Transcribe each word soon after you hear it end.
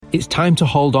It's time to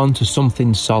hold on to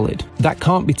something solid that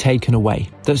can't be taken away,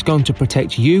 that's going to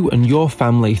protect you and your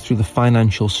family through the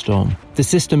financial storm. The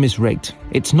system is rigged.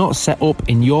 It's not set up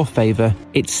in your favour,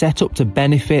 it's set up to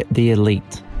benefit the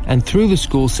elite. And through the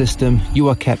school system, you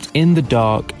are kept in the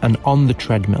dark and on the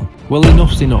treadmill. Well,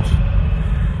 enough's enough.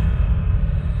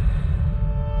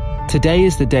 Today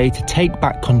is the day to take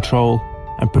back control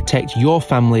and protect your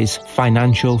family's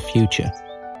financial future.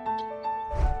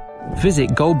 Visit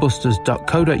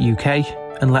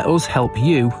goldbusters.co.uk and let us help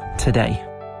you today.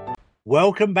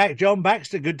 Welcome back, John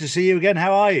Baxter. Good to see you again.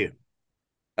 How are you?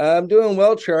 I'm doing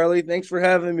well, Charlie. Thanks for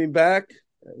having me back.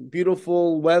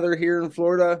 Beautiful weather here in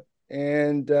Florida,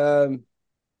 and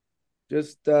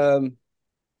just going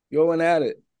at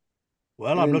it.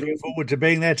 Well, I'm looking forward to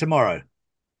being there tomorrow.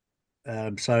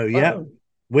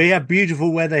 We have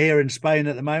beautiful weather here in Spain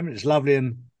at the moment. It's lovely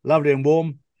and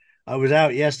warm. I was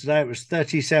out yesterday. It was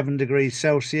 37 degrees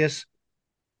Celsius,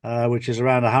 which is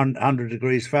around 100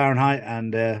 degrees Fahrenheit,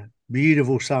 and a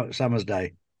beautiful summer's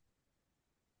day.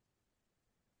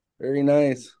 Very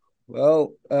nice.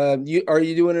 Well, are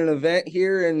you doing an event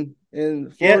here in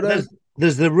Florida? Yeah,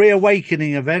 there's the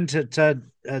Reawakening event at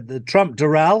the Trump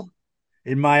Doral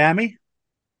in Miami.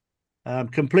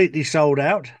 Completely sold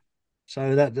out.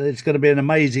 So that it's going to be an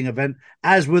amazing event.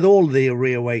 As with all the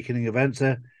Reawakening events,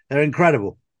 they're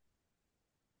incredible.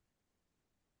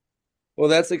 Well,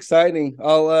 that's exciting.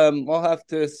 I'll have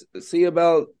to see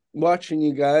about watching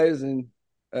you guys,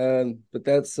 but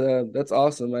that's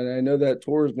awesome. And I know that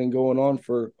tour has been going on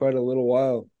for quite a little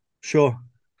while. Sure.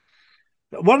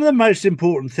 One of the most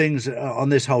important things on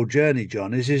this whole journey,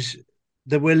 John, is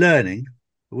that we're learning.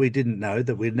 We didn't know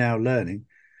that we're now learning.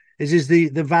 Is the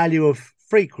value of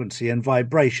frequency and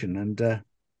vibration, and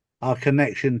our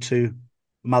connection to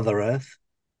Mother Earth,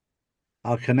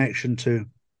 our connection to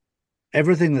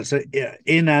everything that's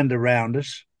in and around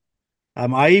us.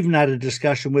 I even had a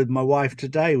discussion with my wife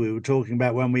today. We were talking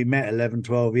about when we met 11,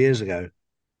 12 years ago,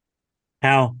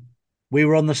 how we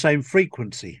were on the same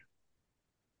frequency.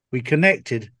 We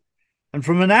connected. And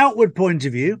from an outward point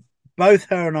of view, both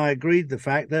her and I agreed the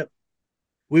fact that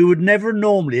we would never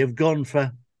normally have gone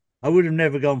for, I would have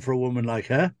never gone for a woman like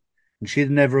her, and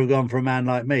she'd never have gone for a man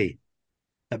like me.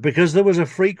 Because there was a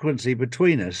frequency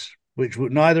between us, which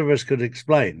neither of us could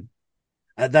explain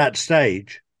at that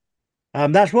stage.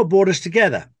 That's what brought us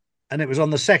together. And it was on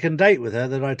the second date with her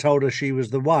that I told her she was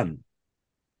the one.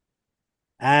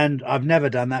 And I've never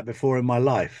done that before in my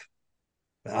life.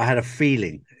 I had a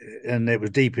feeling, and it was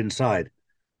deep inside.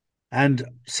 And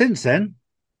since then,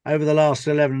 over the last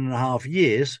 11 and a half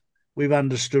years, we've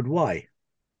understood why.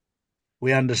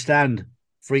 We understand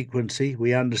frequency.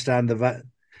 We understand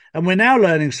and we're now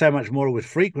learning so much more with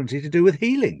frequency to do with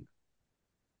healing.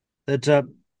 That,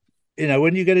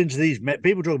 when you get into these,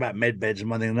 people talk about med beds and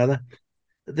one thing or another.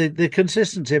 The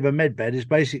consistency of a med bed is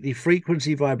basically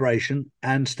frequency, vibration,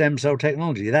 and stem cell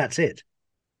technology. That's it.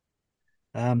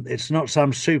 It's not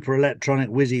some super electronic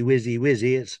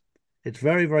whizzy. It's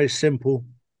very, very simple,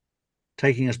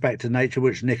 taking us back to nature,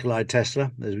 which Nikola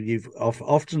Tesla, as you've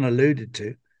often alluded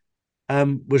to,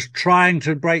 was trying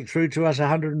to break through to us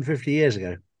 150 years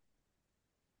ago.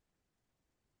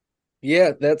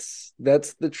 Yeah, that's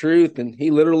the truth. And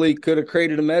he literally could have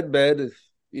created a med bed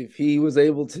if he was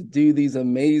able to do these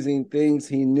amazing things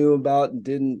he knew about and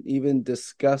didn't even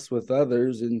discuss with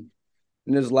others in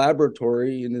his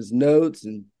laboratory, in his notes.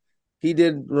 And he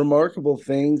did remarkable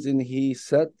things, and he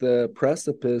set the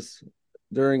precipice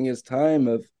during his time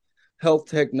of health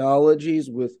technologies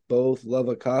with both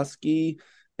Levikoski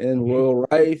and Royal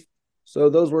Rife. So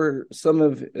those were some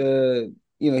of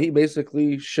he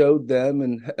basically showed them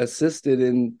and assisted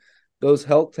in those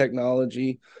health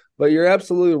technology. But you're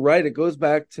absolutely right. It goes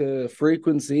back to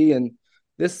frequency. And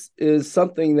this is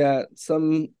something that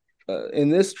in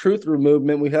this truth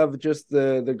movement, we have just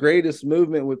the greatest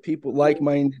movement with people,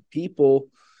 like-minded people.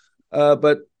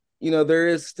 But, there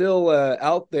is still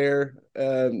out there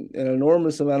an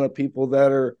enormous amount of people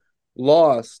that are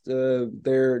lost.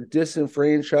 They're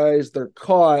disenfranchised. They're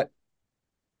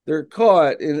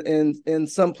caught in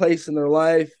some place in their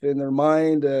life, in their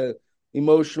mind,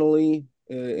 emotionally,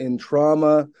 in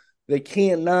trauma. They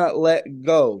cannot let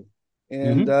go.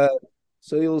 And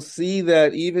so you'll see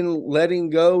that even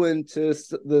letting go into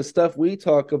the stuff we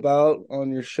talk about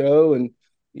on your show, and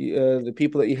the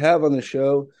people that you have on the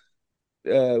show,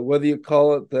 whether you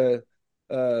call it the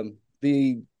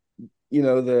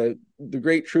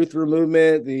Great Truth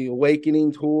Movement, the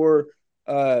Awakening Tour,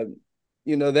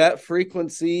 that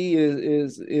frequency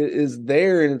is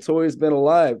there, and it's always been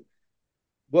alive.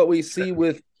 What we see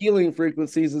with healing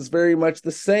frequencies is very much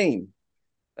the same.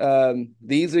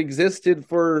 these existed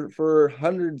for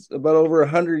hundreds, about over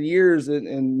 100 years,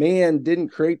 and man didn't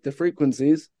create the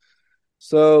frequencies.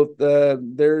 So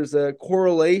there's a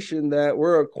correlation that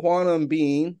we're a quantum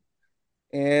being,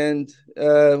 and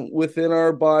within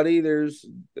our body, there's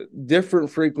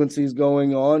different frequencies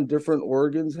going on. Different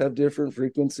organs have different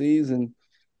frequencies, and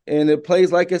it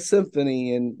plays like a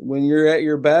symphony. And when you're at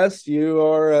your best, you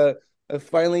are a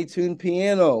finely tuned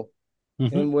piano.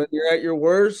 Mm-hmm. And when you're at your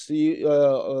worst,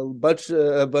 a bunch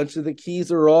of the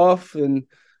keys are off, and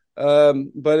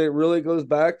but it really goes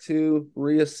back to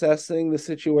reassessing the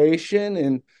situation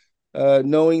and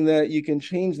knowing that you can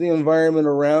change the environment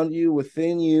around you,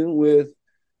 within you, with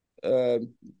uh,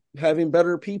 having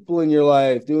better people in your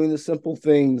life, doing the simple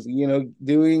things,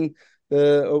 doing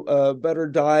the better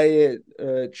diet,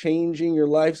 changing your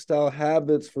lifestyle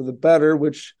habits for the better,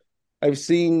 which I've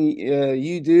seen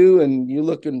you do, and you're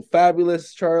looking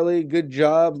fabulous, Charlie. Good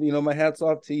job. My hat's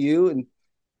off to you. And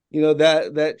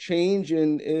that change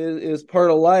is part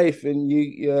of life. And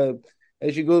you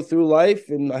as you go through life,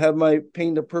 and I have my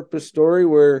pain to purpose story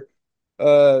where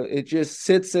it just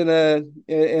sits in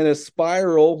a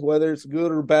spiral, whether it's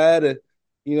good or bad.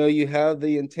 You have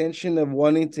the intention of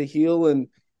wanting to heal and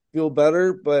feel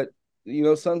better, but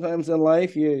sometimes in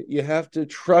life you have to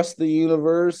trust the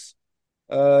universe,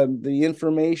 the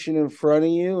information in front of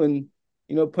you, and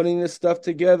putting this stuff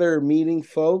together, meeting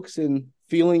folks and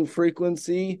feeling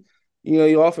frequency.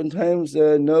 You oftentimes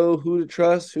know who to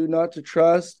trust, who not to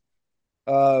trust.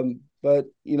 But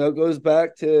it goes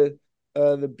back to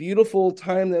the beautiful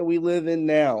time that we live in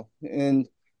now. And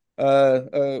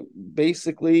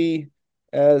basically,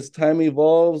 as time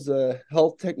evolves,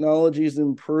 health technologies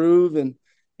improve. And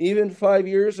even 5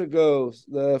 years ago,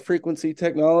 the frequency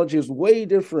technology is way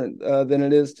different than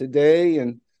it is today.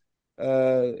 And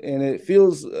it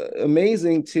feels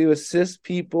amazing to assist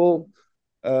people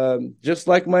just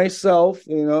like myself.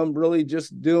 I'm really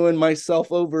just doing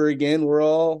myself over again.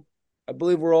 I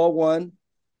believe we're all one.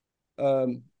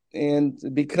 And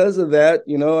because of that,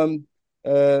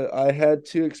 I had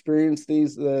to experience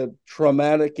these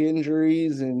traumatic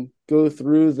injuries and go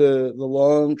through the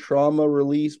long trauma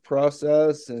release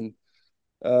process. And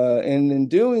in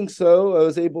doing so, I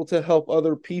was able to help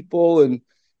other people. And,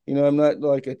 I'm not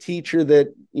like a teacher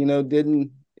that,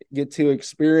 didn't get to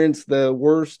experience the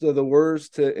worst of the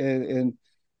worst and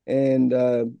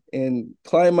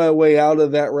climb my way out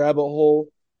of that rabbit hole.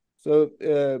 So,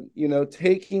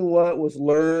 taking what was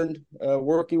learned,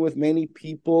 working with many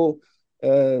people,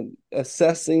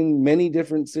 assessing many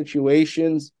different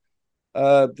situations.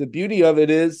 The beauty of it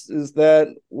is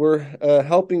that we're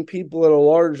helping people at a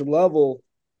large level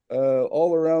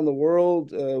all around the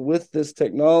world with this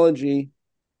technology.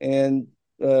 And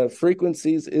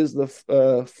frequencies is the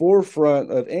forefront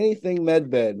of anything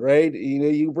medbed, right?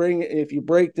 If you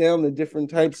break down the different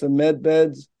types of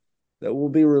medbeds that will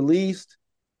be released,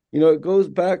 it goes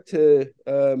back to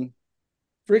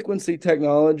frequency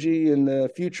technology and the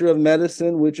future of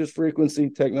medicine, which is frequency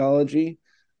technology.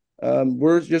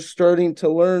 We're just starting to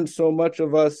learn so much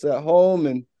of us at home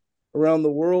and around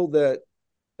the world that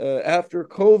after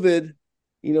COVID,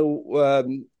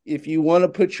 if you want to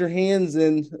put your hands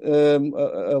in,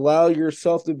 allow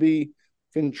yourself to be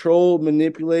controlled,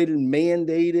 manipulated,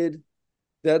 mandated,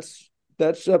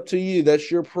 that's up to you. That's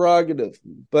your prerogative.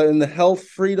 But in the health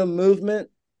freedom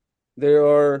movement, there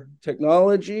are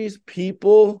technologies,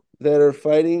 people that are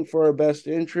fighting for our best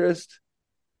interest.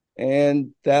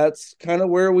 And that's kind of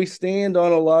where we stand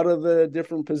on a lot of the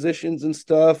different positions and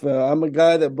stuff. I'm a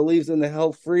guy that believes in the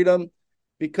health freedom,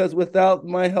 because without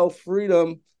my health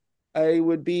freedom, I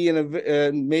would be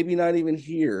in maybe not even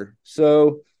here.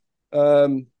 So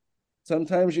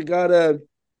sometimes you gotta,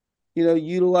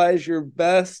 utilize your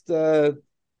best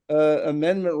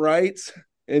amendment rights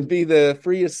and be the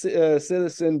freest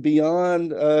citizen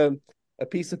beyond a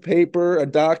piece of paper, a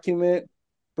document.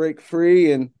 Break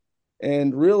free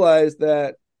and realize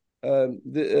that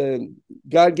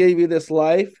God gave you this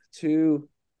life to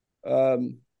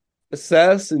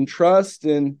assess and trust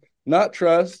and not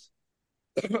trust.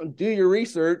 Do your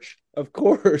research, of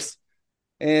course,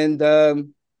 and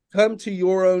come to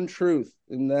your own truth.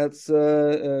 And that's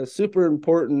super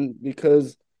important,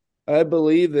 because I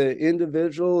believe the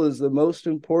individual is the most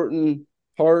important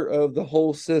part of the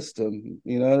whole system.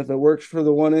 If it works for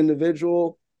the one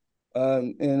individual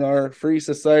in our free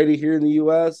society here in the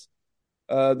U.S.,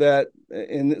 that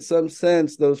in some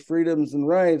sense, those freedoms and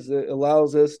rights, it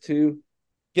allows us to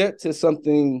get to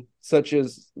something such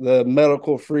as the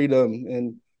medical freedom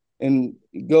and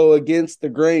go against the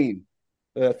grain,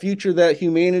 the future that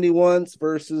humanity wants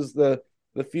versus the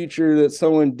future that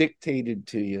someone dictated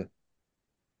to you.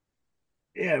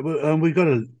 Yeah, and we've got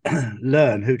to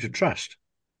learn who to trust.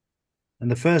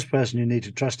 And the first person you need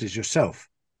to trust is yourself.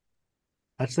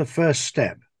 That's the first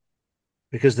step,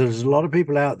 because there's a lot of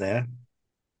people out there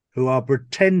who are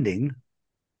pretending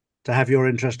to have your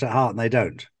interest at heart and they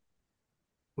don't.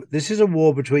 This is a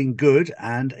war between good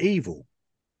and evil.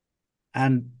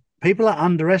 And people are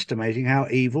underestimating how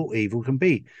evil can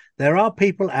be. There are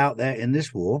people out there in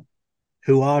this war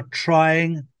who are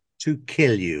trying to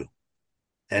kill you.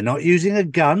 They're not using a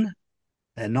gun.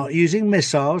 They're not using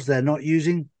missiles. They're not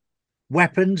using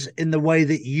weapons in the way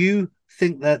that you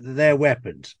think that they're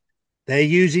weapons. They're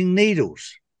using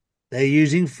needles. They're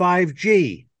using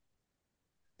 5G.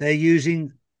 They're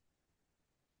using,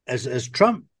 as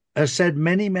Trump has said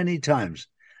many, many times,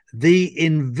 the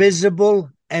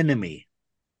invisible enemy.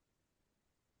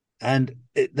 And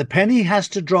the penny has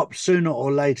to drop sooner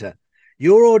or later.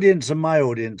 Your audience and my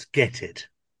audience get it.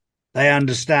 They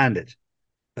understand it.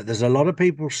 But there's a lot of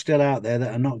people still out there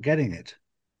that are not getting it.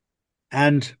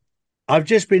 And I've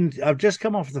just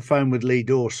come off the phone with Lee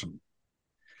Dawson.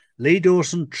 Lee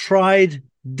Dawson tried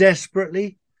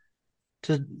desperately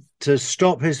to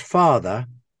stop his father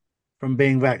from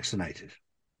being vaccinated.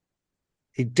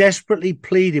 He desperately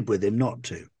pleaded with him not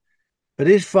to. But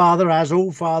his father, as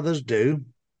all fathers do,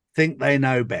 think they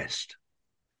know best.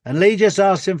 And Lee just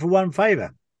asked him for one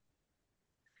favor.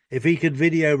 If he could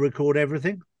video record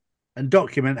everything and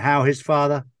document how his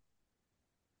father,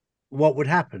 what would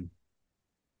happen.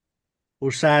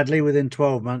 Well, sadly, within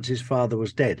 12 months, his father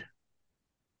was dead.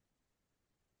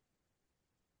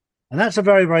 And that's a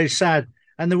very, very sad.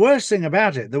 And the worst thing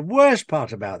about it, the worst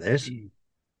part about this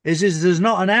is there's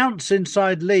not an ounce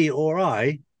inside Lee or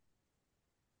I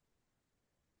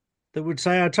that would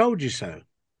say, I told you so.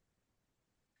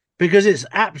 Because it's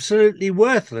absolutely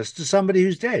worthless to somebody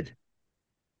who's dead.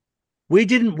 We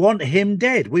didn't want him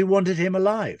dead. We wanted him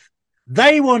alive.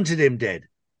 They wanted him dead.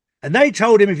 And they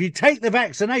told him, if you take the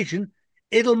vaccination,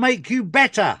 it'll make you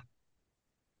better.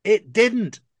 It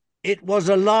didn't. It was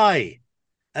a lie.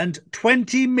 And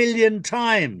 20 million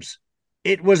times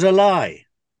it was a lie.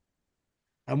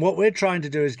 And what we're trying to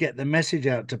do is get the message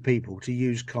out to people to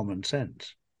use common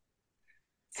sense.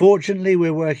 Fortunately,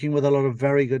 we're working with a lot of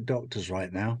very good doctors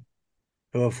right now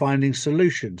who are finding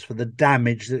solutions for the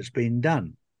damage that's been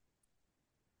done.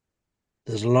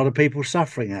 There's a lot of people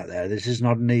suffering out there. This is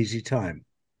not an easy time.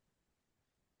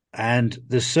 And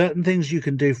there's certain things you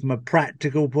can do from a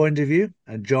practical point of view,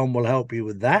 and John will help you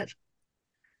with that.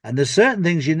 And there's certain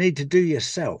things you need to do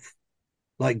yourself,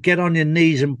 like get on your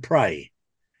knees and pray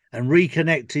and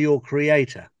reconnect to your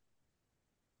Creator.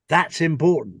 That's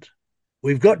important.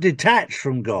 We've got detached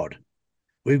from God.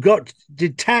 We've got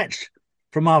detached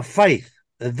from our faith.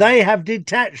 They have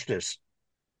detached us.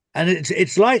 And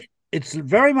it's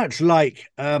very much like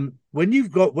when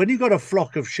you've got a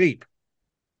flock of sheep,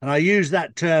 and I use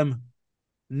that term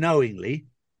knowingly,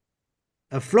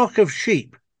 a flock of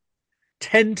sheep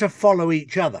tend to follow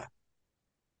each other.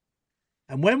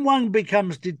 And when one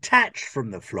becomes detached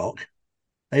from the flock,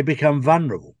 they become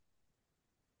vulnerable.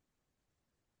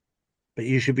 But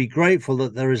you should be grateful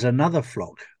that there is another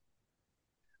flock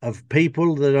of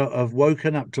people that have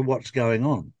woken up to what's going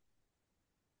on.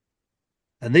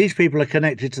 And these people are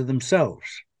connected to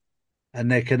themselves,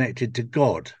 and they're connected to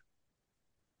God.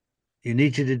 You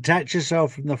need to detach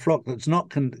yourself from the flock that's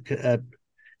not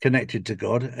connected to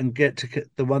God and get to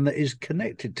the one that is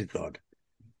connected to God.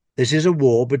 This is a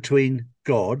war between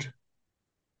God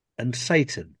and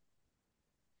Satan.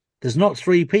 There's not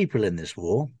three people in this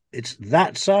war. It's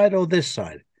that side or this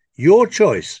side. Your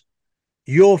choice,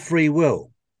 your free will.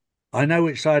 I know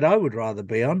which side I would rather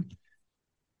be on.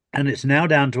 And it's now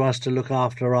down to us to look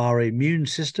after our immune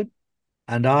system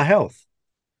and our health.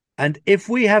 And if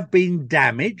we have been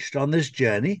damaged on this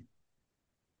journey,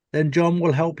 then John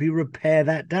will help you repair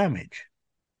that damage.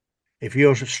 If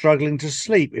you're struggling to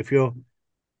sleep, if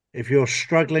you're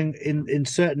struggling in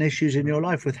certain issues in your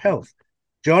life with health,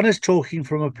 John is talking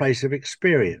from a place of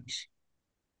experience.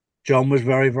 John was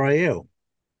very, very ill,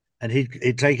 and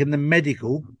he'd taken the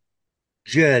medical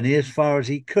journey as far as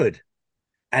he could,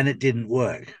 and it didn't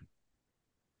work.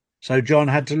 So John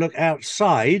had to look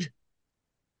outside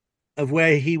of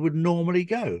where he would normally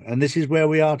go. And this is where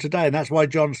we are today. And that's why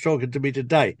John's talking to me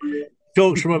today. He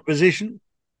talks from a position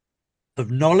of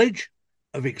knowledge,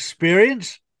 of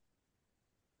experience.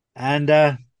 And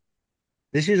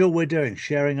this is all we're doing,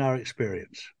 sharing our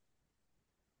experience.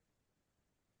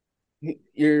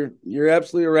 You're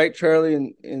absolutely right,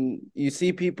 Charlie. And you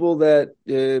see people that,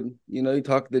 you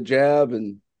talk the jab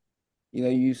and,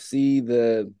 you see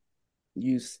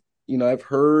I've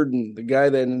heard, and the guy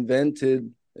that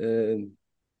invented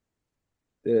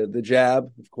the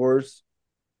jab, of course.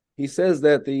 He says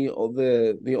that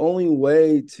the only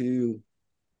way to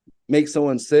make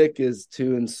someone sick is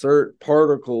to insert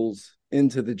particles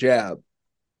into the jab.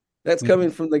 That's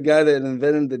coming from the guy that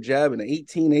invented the jab in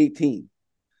 1818.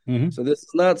 Mm-hmm. So this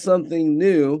is not something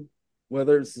new,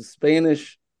 whether it's the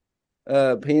Spanish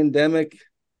pandemic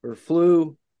or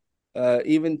flu.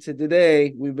 Even to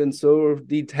today, we've been so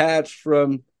detached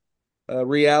from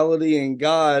reality and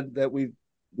God that we've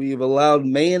allowed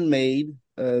man-made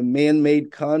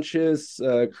conscious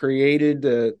created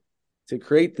to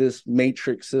create this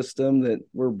matrix system that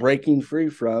we're breaking free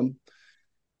from.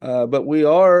 But we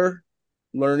are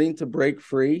learning to break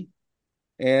free.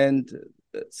 And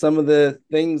some of the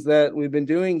things that we've been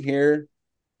doing here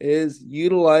is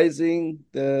utilizing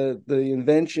the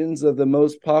inventions of the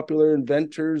most popular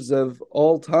inventors of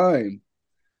all time.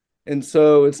 And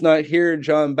so it's not here,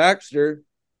 John Baxter.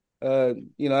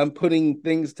 I'm putting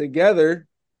things together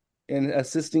and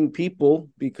assisting people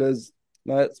because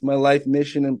that's my life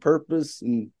mission and purpose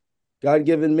and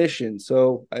God-given mission.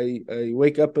 So I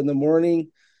wake up in the morning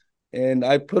and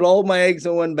I put all my eggs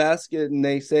in one basket, and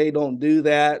they say don't do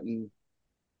that.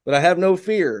 But I have no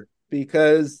fear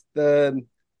because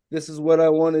this is what I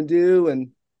want to do,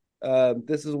 and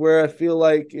this is where I feel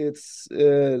like it's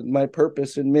my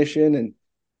purpose and mission. And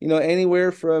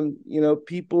anywhere from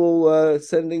people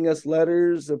sending us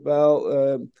letters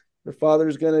about their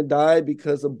father's going to die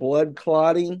because of blood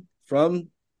clotting from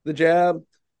the jab.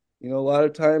 A lot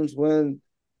of times when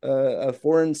a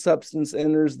foreign substance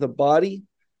enters the body,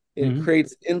 it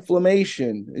creates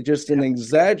inflammation, just an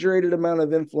exaggerated amount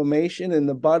of inflammation, and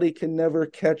the body can never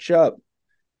catch up.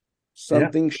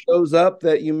 Something shows up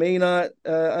that you may not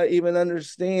even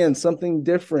understand, something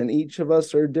different. Each of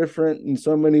us are different in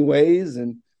so many ways.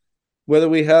 And whether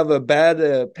we have a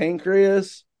bad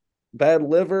pancreas, bad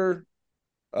liver,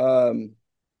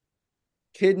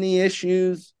 kidney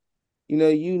issues,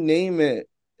 you name it,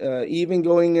 even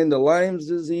going into Lyme's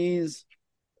disease,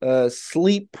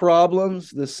 sleep problems,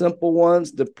 the simple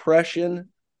ones, depression,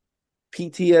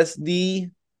 PTSD,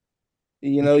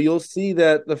 you'll see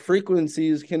that the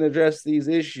frequencies can address these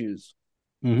issues.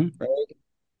 Right?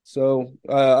 So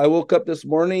I woke up this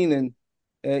morning and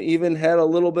even had a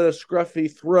little bit of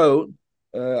scruffy throat.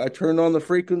 I turned on the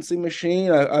frequency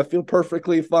machine. I feel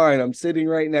perfectly fine. I'm sitting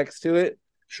right next to it.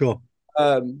 Sure.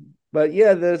 But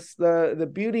yeah, the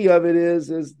beauty of it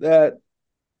is that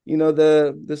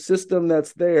the system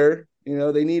that's there,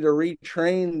 they need to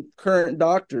retrain current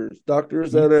doctors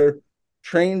that are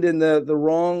trained in the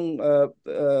wrong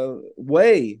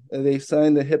way. They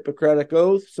signed the Hippocratic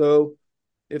Oath, so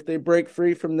if they break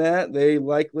free from that, they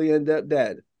likely end up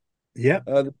dead.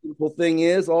 The beautiful thing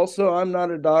is also, I'm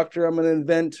not a doctor, I'm an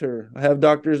inventor. I have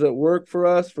doctors that work for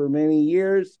us for many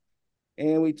years,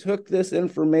 and we took this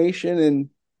information and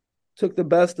took the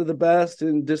best of the best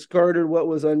and discarded what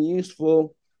was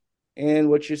unuseful. And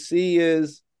what you see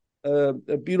is a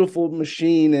beautiful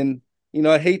machine. And,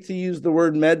 I hate to use the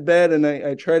word Medbed, and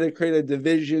I try to create a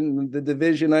division. The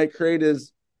division I create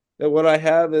is that what I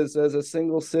have is, as a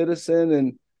single citizen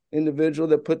and individual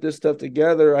that put this stuff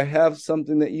together, I have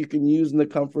something that you can use in the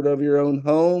comfort of your own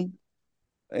home.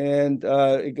 And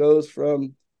it goes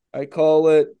from, I call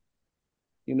it,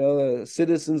 a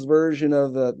citizen's version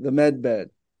of the Medbed.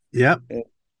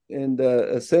 And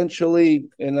essentially,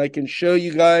 and I can show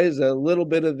you guys a little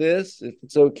bit of this, if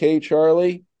it's okay,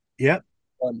 Charlie.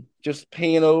 Just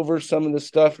paying over some of the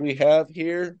stuff we have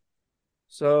here.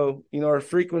 So, our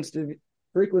frequency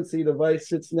device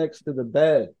sits next to the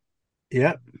bed.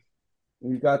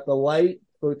 We've got the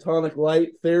photonic light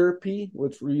therapy,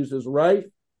 which uses Rife.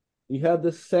 You have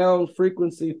the sound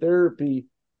frequency therapy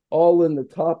all in the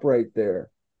top right there.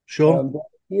 Sure.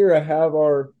 Here I have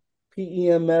our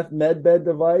PEMF Medbed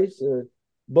device.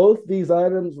 Both these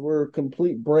items were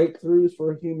complete breakthroughs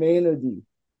for humanity.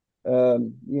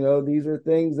 These are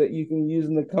things that you can use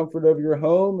in the comfort of your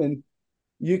home, and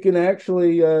you can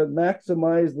actually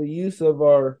maximize the use of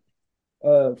our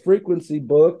frequency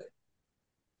book.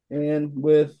 And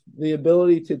with the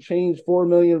ability to change 4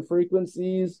 million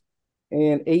frequencies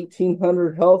and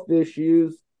 1,800 health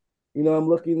issues, I'm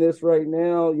looking this right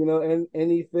now, and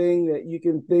anything that you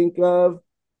can think of,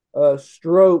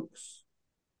 strokes,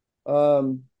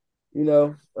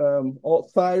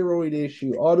 thyroid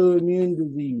issue, autoimmune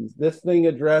disease. This thing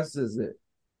addresses it,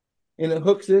 and it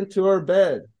hooks into our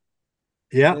bed.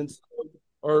 And so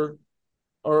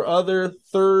our other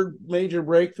third major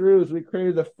breakthrough is we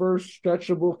created the first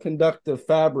stretchable conductive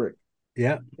fabric.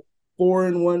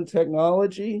 4-in-1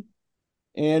 technology,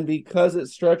 and because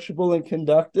it's stretchable and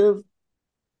conductive,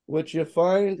 what you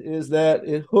find is that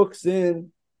it hooks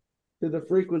in to the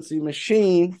frequency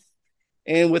machine,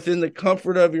 and within the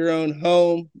comfort of your own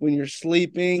home, when you're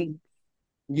sleeping,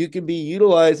 you could be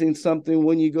utilizing something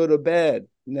when you go to bed.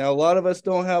 Now, a lot of us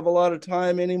don't have a lot of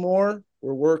time anymore.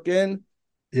 We're working.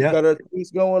 Yeah. Got our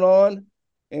things going on.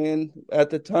 And at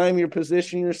the time you're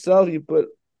positioning yourself, you put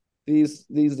these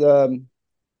EMF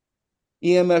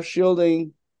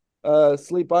shielding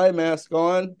sleep eye mask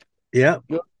on. Yeah.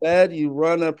 Go to bed, you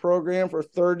run a program for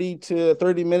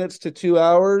 30 minutes to 2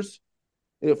 hours.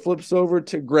 It flips over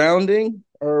to grounding,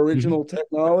 our original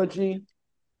technology,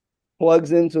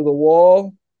 plugs into the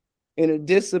wall, and it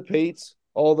dissipates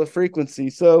all the frequency.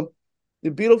 So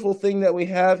the beautiful thing that we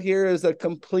have here is a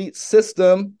complete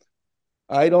system.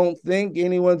 I don't think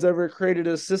anyone's ever created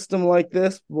a system like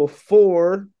this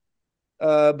before.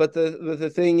 But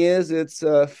the thing is, it's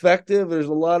effective. There's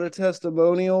a lot of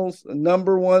testimonials.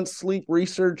 Number one sleep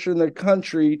researcher in the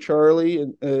country, Charlie,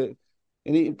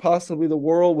 and possibly the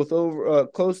world, with over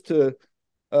close to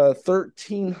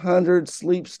 1,300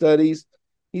 sleep studies.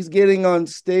 He's getting on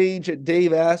stage at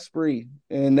Dave Asprey,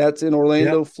 and that's in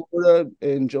Orlando, Florida,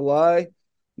 in July.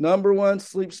 Number one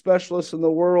sleep specialist in the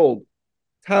world,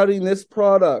 touting this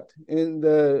product and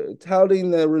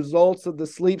touting the results of the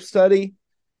sleep study.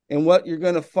 And what you're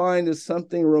going to find is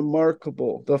something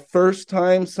remarkable. The first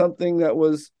time something that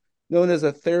was known as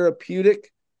a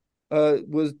therapeutic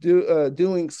was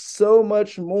doing so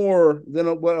much more than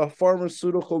what a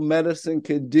pharmaceutical medicine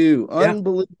could do. Yeah.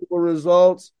 Unbelievable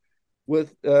results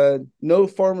with no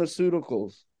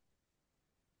pharmaceuticals.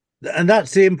 And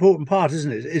that's the important part,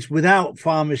 isn't it? It's without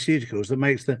pharmaceuticals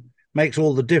that makes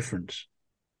all the difference.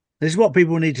 This is what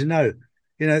people need to know.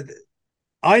 You know,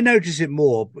 I notice it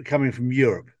more coming from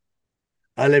Europe.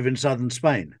 I live in southern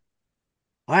Spain.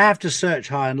 I have to search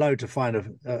high and low to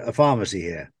find a pharmacy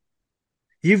here.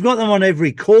 You've got them on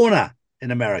every corner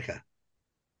in America.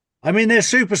 I mean, they're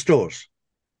superstores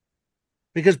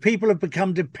because people have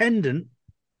become dependent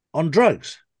on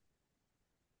drugs.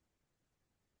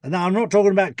 And now I'm not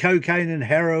talking about cocaine and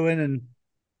heroin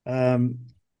and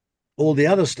all the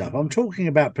other stuff. I'm talking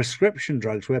about prescription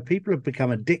drugs where people have become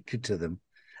addicted to them.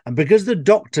 And because the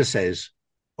doctor says,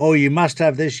 oh, you must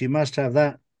have this, you must have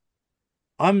that.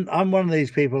 I'm one of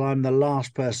these people. I'm the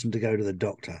last person to go to the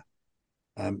doctor.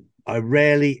 I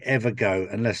rarely ever go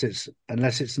unless it's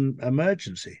an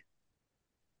emergency.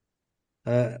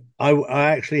 I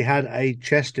actually had a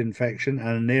chest infection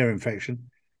and a ear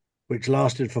infection, which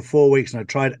lasted for 4 weeks, and I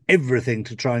tried everything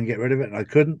to try and get rid of it, and I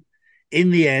couldn't. In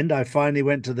the end, I finally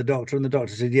went to the doctor, and the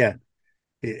doctor said, "Yeah,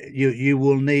 you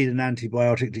will need an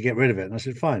antibiotic to get rid of it." And I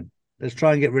said, "Fine. Let's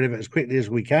try and get rid of it as quickly as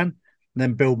we can, and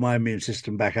then build my immune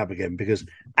system back up again." Because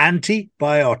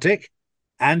antibiotic,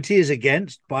 anti is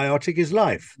against, biotic is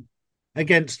life,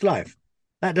 against life.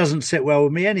 That doesn't sit well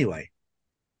with me anyway.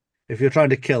 If you're trying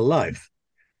to kill life,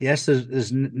 yes,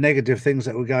 there's negative things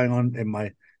that were going on in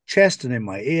my chest and in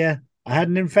my ear. I had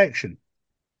an infection.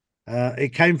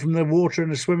 It came from the water in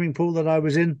the swimming pool that I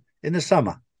was in the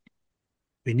summer.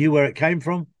 We knew where it came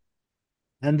from.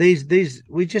 And these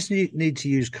we just need to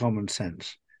use common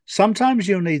sense. Sometimes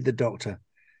you'll need the doctor,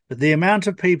 but the amount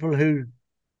of people who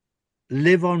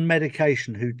live on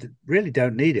medication who really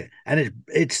don't need it, and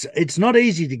it's not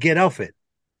easy to get off it.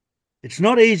 It's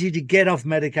not easy to get off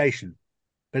medication.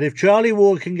 But if Charlie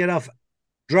Ward can get off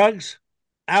drugs,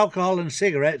 alcohol, and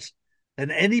cigarettes, then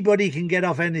anybody can get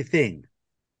off anything.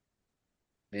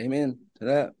 Amen to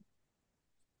that.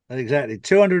 Exactly.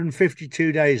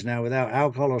 252 days now without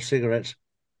alcohol or cigarettes.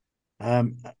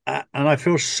 And I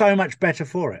feel so much better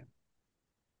for it.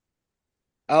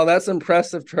 Oh, that's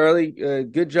impressive, Charlie.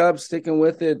 Good job sticking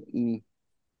with it. And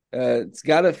it's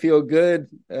got to feel good.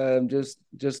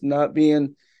 Just not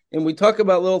being. And we talk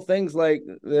about little things like,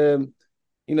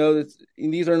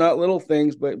 these are not little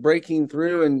things, but breaking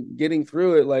through and getting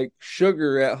through it, like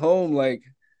sugar at home. Like,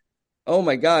 oh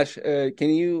my gosh, can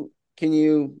you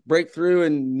break through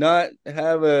and not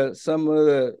have some of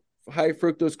the high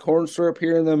fructose corn syrup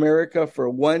here in America for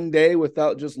one day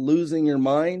without just losing your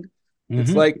mind? Mm-hmm.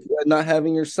 It's like not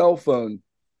having your cell phone.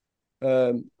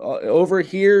 Over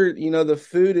here, the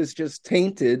food is just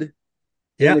tainted.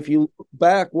 Yeah. And if you look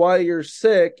back while you're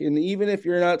sick, and even if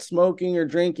you're not smoking or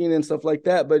drinking and stuff like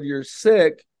that, but you're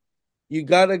sick, you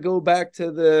got to go back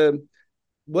to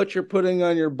what you're putting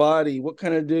on your body, what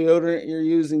kind of deodorant you're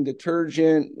using,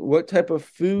 detergent, what type of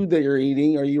food that you're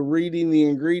eating. Are you reading the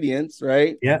ingredients,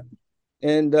 right? Yeah.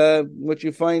 And what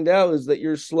you find out is that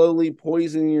you're slowly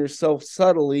poisoning yourself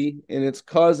subtly, and it's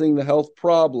causing the health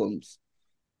problems.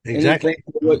 Exactly.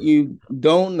 What you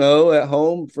don't know at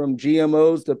home, from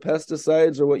GMOs to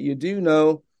pesticides, or what you do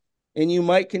know, and you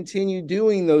might continue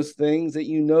doing those things that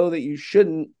you know that you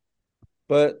shouldn't,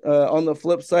 But on the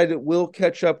flip side, it will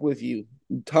catch up with you.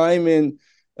 Time and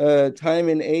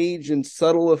age and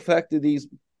subtle effect of these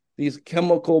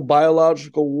chemical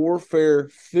biological warfare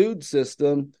food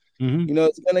system,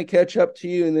 it's going to catch up to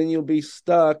you, and then you'll be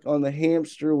stuck on the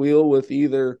hamster wheel with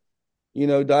either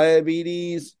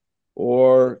diabetes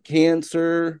or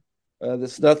cancer, the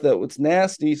stuff that was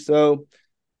nasty. So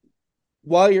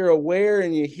while you're aware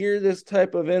and you hear this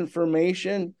type of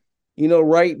information,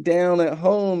 write down at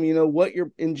home, what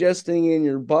you're ingesting in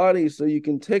your body, so you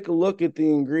can take a look at the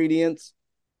ingredients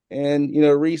and,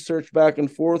 research back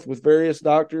and forth with various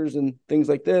doctors and things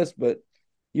like this. But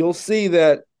you'll see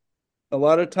that a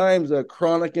lot of times a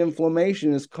chronic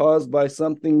inflammation is caused by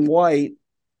something white,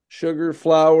 sugar,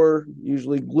 flour,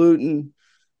 usually gluten.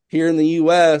 Here in the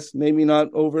U.S., maybe not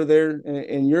over there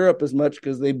in Europe as much,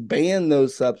 because they ban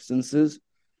those substances.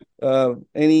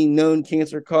 Any known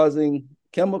cancer-causing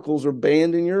chemicals are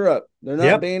banned in Europe. They're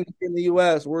not banned in the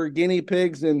U.S. We're guinea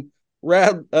pigs and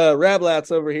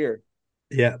rablats over here.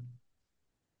 Yeah.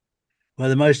 Well,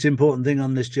 the most important thing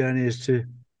on this journey is to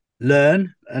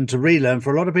learn and to relearn.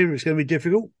 For a lot of people, it's going to be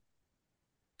difficult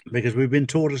because we've been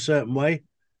taught a certain way,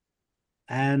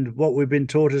 and what we've been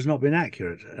taught has not been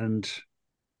accurate. And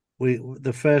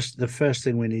the first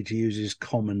thing we need to use is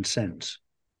common sense.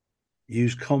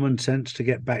 Use common sense to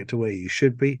get back to where you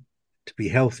should be, to be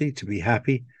healthy, to be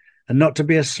happy, and not to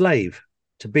be a slave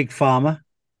to big pharma,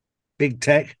 big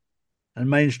tech, and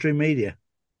mainstream media.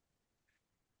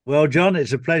 Well, John,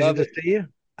 it's a pleasure to see you,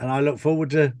 and I look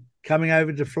forward to coming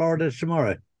over to Florida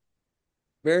tomorrow.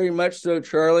 Very much so,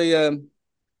 Charlie.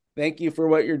 Thank you for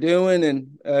what you're doing,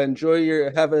 and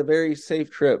have a very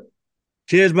safe trip.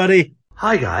 Cheers, buddy.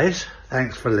 Hi, guys.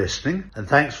 Thanks for listening, and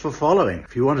thanks for following.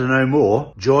 If you want to know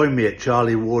more, join me at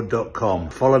charlieward.com.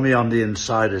 Follow me on the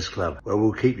Insiders Club, where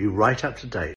we'll keep you right up to date.